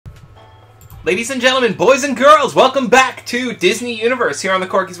Ladies and gentlemen, boys and girls, welcome back to Disney Universe here on the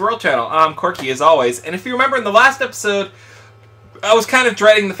Corky's World channel. I'm Corky as always, and if you remember in the last episode, I was kind of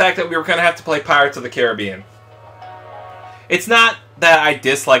dreading the fact that we were going to have to play Pirates of the Caribbean. It's not that I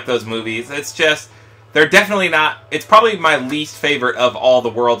dislike those movies, it's just, they're definitely not, it's probably my least favorite of all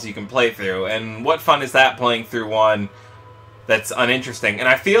the worlds you can play through, and what fun is that playing through one that's uninteresting? And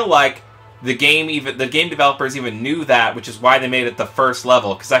I feel like the game developers even knew that, which is why they made it the first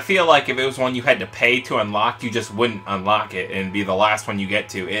level. Because I feel like if it was one you had to pay to unlock, you just wouldn't unlock it and be the last one you get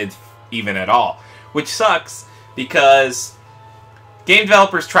to, if even at all. Which sucks, because game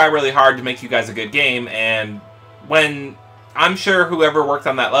developers try really hard to make you guys a good game, and when I'm sure whoever worked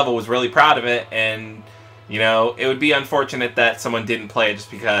on that level was really proud of it, and you know, it would be unfortunate that someone didn't play it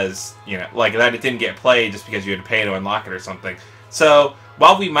just because, you know, like that it didn't get played just because you had to pay to unlock it or something. So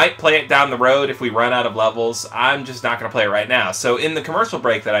while we might play it down the road if we run out of levels, I'm just not going to play it right now. So in the commercial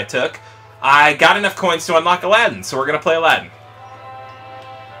break that I took, I got enough coins to unlock Aladdin, so we're going to play Aladdin.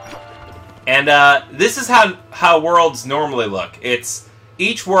 And this is how worlds normally look.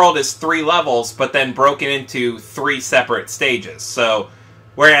 Each world is 3 levels, but then broken into 3 separate stages. So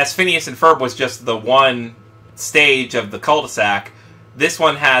whereas Phineas and Ferb was just the one stage of the cul-de-sac, this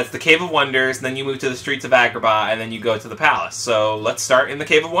one has the Cave of Wonders, and then you move to the Streets of Agrabah, and then you go to the palace. So let's start in the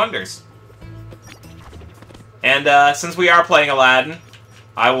Cave of Wonders. And since we are playing Aladdin,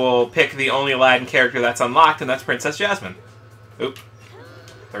 I will pick the only Aladdin character that's unlocked, and that's Princess Jasmine. Oop.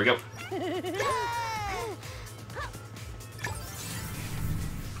 There we go.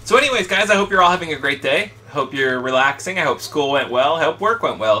 So anyways, guys, I hope you're all having a great day. I hope you're relaxing. I hope school went well. I hope work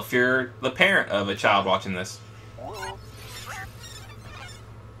went well if you're the parent of a child watching this.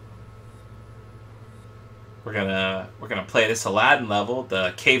 We're gonna play this Aladdin level,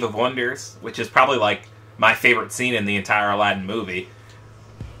 the Cave of Wonders, which is probably like my favorite scene in the entire Aladdin movie.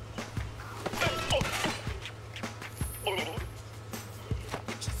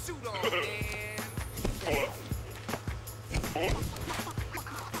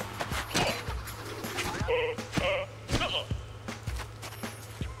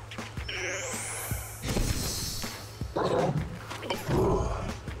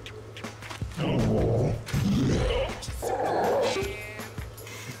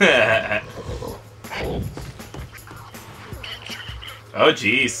 Oh,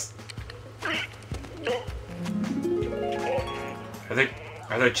 jeez.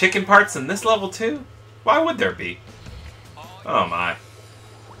 Are there chicken parts in this level, too? Why would there be? Oh, my.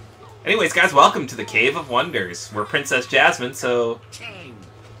 Anyways, guys, welcome to the Cave of Wonders. We're Princess Jasmine, so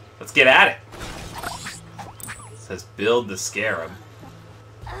let's get at it. It says, build the scarab.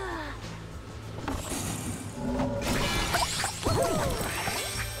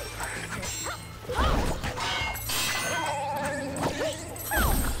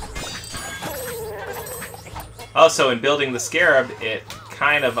 Also, in building the scarab, it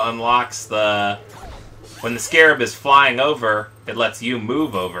kind of unlocks the... When the scarab is flying over, it lets you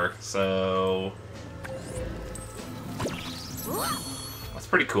move over, so... That's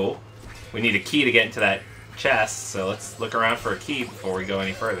pretty cool. We need a key to get into that chest, so let's look around for a key before we go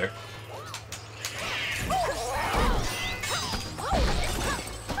any further.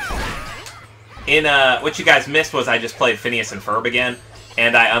 What you guys missed was I just played Phineas and Ferb again,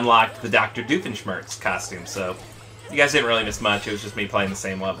 and I unlocked the Dr. Doofenshmirtz costume, so you guys didn't really miss much. It was just me playing the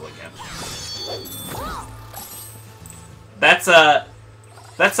same level again. That's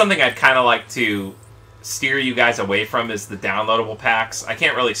something I'd kind of like to steer you guys away from, is the downloadable packs. I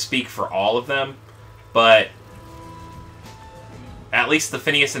can't really speak for all of them, but at least the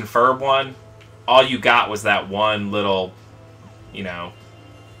Phineas and Ferb one, all you got was that one little, you know,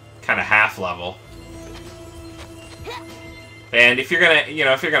 kind of half level. And if you're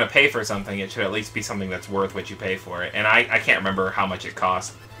gonna pay for something, it should at least be something that's worth what you pay for it. And I can't remember how much it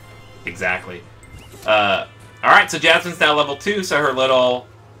cost exactly. All right, so Jasmine's now level 2, so her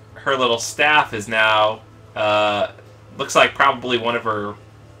little staff is now looks like probably one of her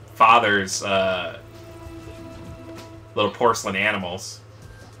father's little porcelain animals.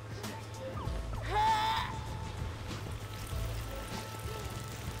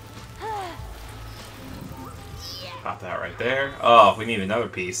 Pop that right there. Oh, we need another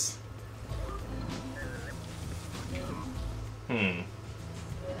piece.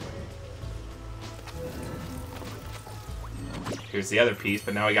 Here's the other piece,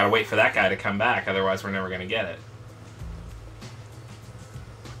 but now we gotta wait for that guy to come back, otherwise we're never gonna get it.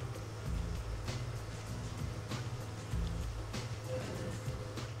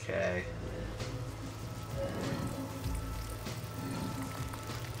 Okay.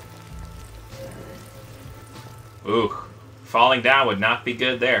 Ooh, falling down would not be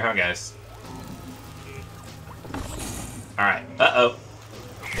good there, huh, guys? Alright, uh-oh.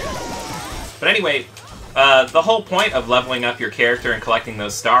 But anyway, the whole point of leveling up your character and collecting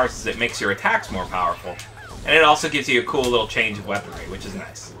those stars is it makes your attacks more powerful. And it also gives you a cool little change of weaponry, which is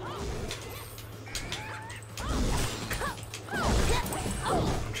nice.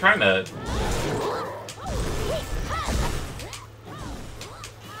 I'm trying to...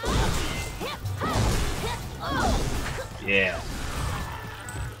 Yeah.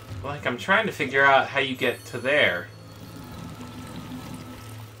 Like, I'm trying to figure out how you get to there.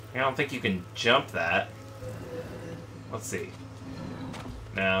 I don't think you can jump that. Let's see.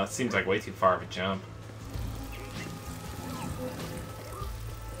 No, it seems like way too far of a jump.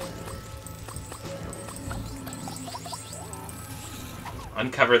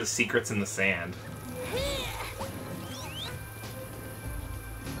 Uncover the secrets in the sand.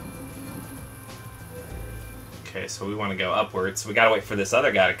 Okay, so we want to go upwards. We gotta wait for this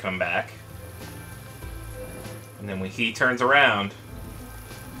other guy to come back. And then when he turns around...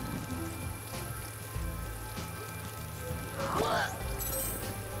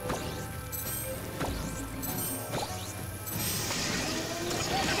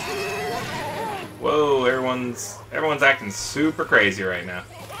 Whoa, everyone's acting super crazy right now.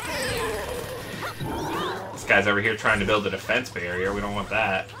 This guy's over here trying to build a defense barrier. We don't want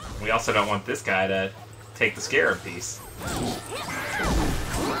that. We also don't want this guy to take the scarab piece.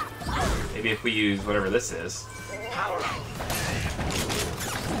 Maybe if we use whatever this is.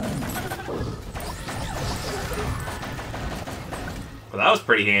 Well, that was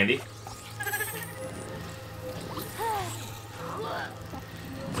pretty handy.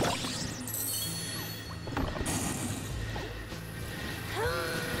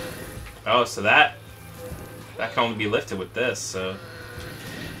 Oh, so that can only be lifted with this, so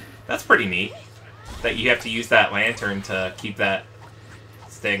that's pretty neat. That you have to use that lantern to keep that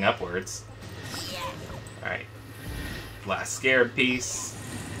staying upwards. Alright. Last scarab piece.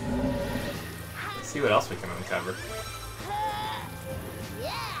 Let's see what else we can uncover.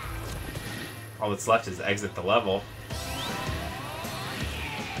 All that's left is exit the level.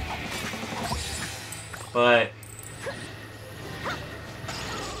 But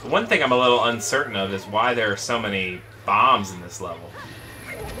the one thing I'm a little uncertain of is why there are so many bombs in this level.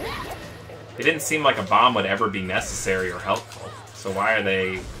 It didn't seem like a bomb would ever be necessary or helpful, so why are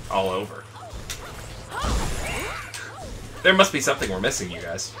they all over? There must be something we're missing, you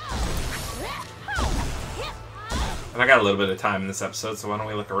guys. And I got a little bit of time in this episode, so why don't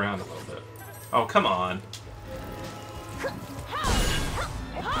we look around a little bit? Oh, come on.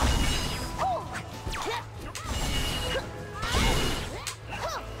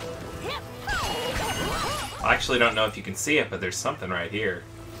 I actually don't know if you can see it, but there's something right here.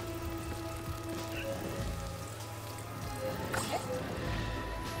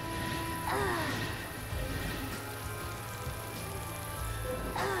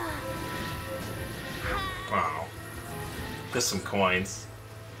 Wow. Just some coins.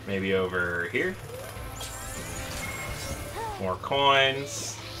 Maybe over here. More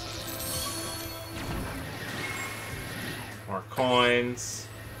coins. More coins.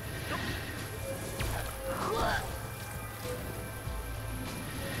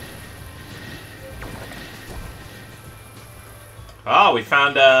 Oh, we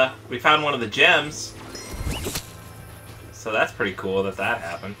found one of the gems. So that's pretty cool that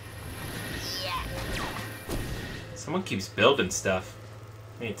happened. Someone keeps building stuff.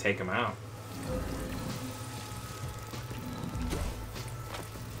 I need to take them out.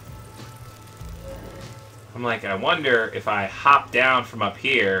 I'm like, I wonder if I hop down from up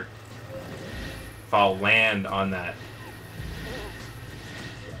here, if I'll land on that.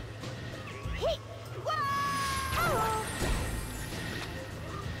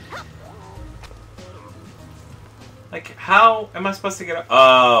 Like, how am I supposed to get up?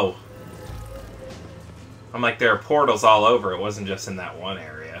 Oh. I'm like, there are portals all over. It wasn't just in that one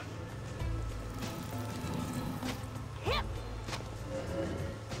area.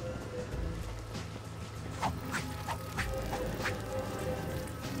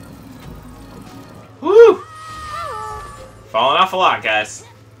 Woo! Falling off a lot, guys.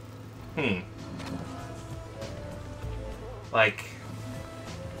 Like,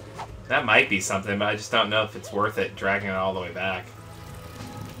 that might be something, but I just don't know if it's worth it dragging it all the way back.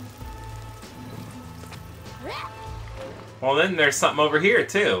 Well, then there's something over here,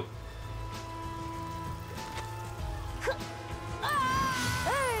 too.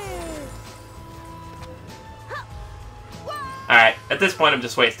 Alright, at this point I'm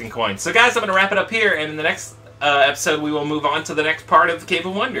just wasting coins. So guys, I'm going to wrap it up here, and in the next episode we will move on to the next part of the Cave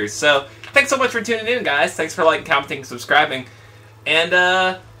of Wonders. So, thanks so much for tuning in, guys. Thanks for liking, commenting, subscribing.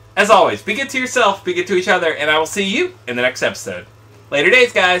 And, As always, be good to yourself, be good to each other, and I will see you in the next episode. Later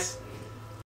days, guys!